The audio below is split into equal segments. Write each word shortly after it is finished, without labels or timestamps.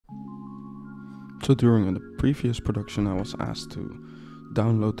So during the previous production I was asked to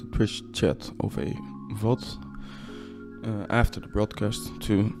download the Twitch chat of a VOD after the broadcast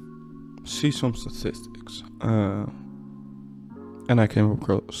to see some statistics. And I came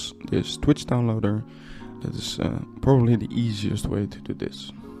across this Twitch downloader that is probably the easiest way to do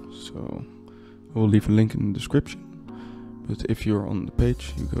this. So I will leave a link in the description. But if you're on the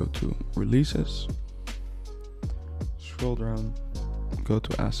page, you go to Releases, scroll down, go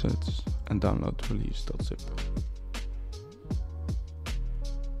to Assets, and download release.zip.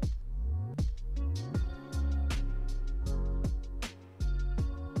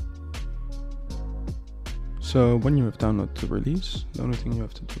 So when you have downloaded the release, the only thing you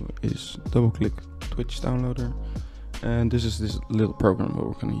have to do is double click Twitch downloader, and this is this little program that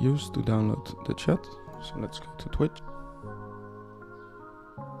we're going to use to download the chat. So let's go to Twitch,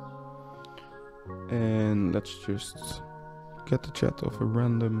 and let's just get the chat of a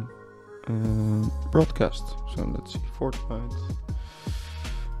random broadcast. So let's see, Fortnite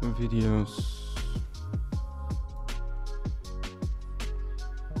videos.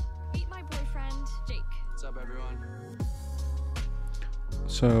 Meet my boyfriend, Jake. What's up, everyone?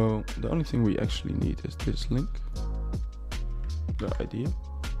 So the only thing we actually need is this link, the idea,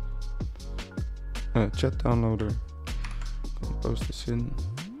 chat downloader. I'll post this in,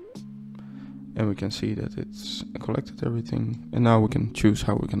 and we can see that it's collected everything, and now we can choose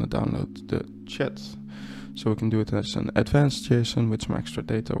how we're going to download the chat. So we can do it as an advanced JSON with some extra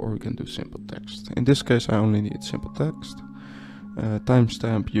data, or we can do simple text. In this case I only need simple text.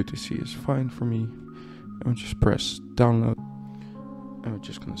 Timestamp UTC is fine for me. And we just press download, and we're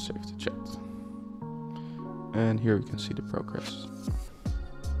just going to save the chat. And here we can see the progress.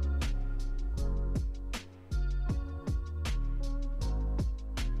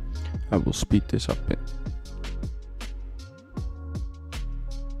 I will speed this up a bit.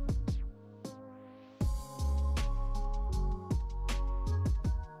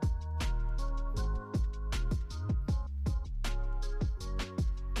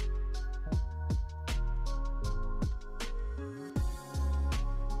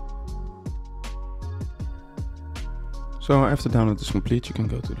 So after download is complete, you can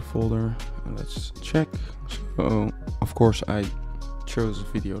go to the folder and let's check. So of course I chose a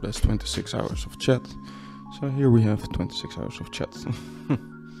video that's 26 hours of chat. So here we have 26 hours of chat.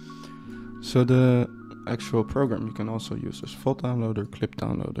 So the actual program you can also use as VOD downloader, clip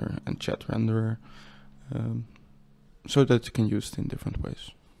downloader, and chat renderer, so that you can use it in different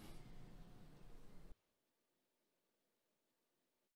ways.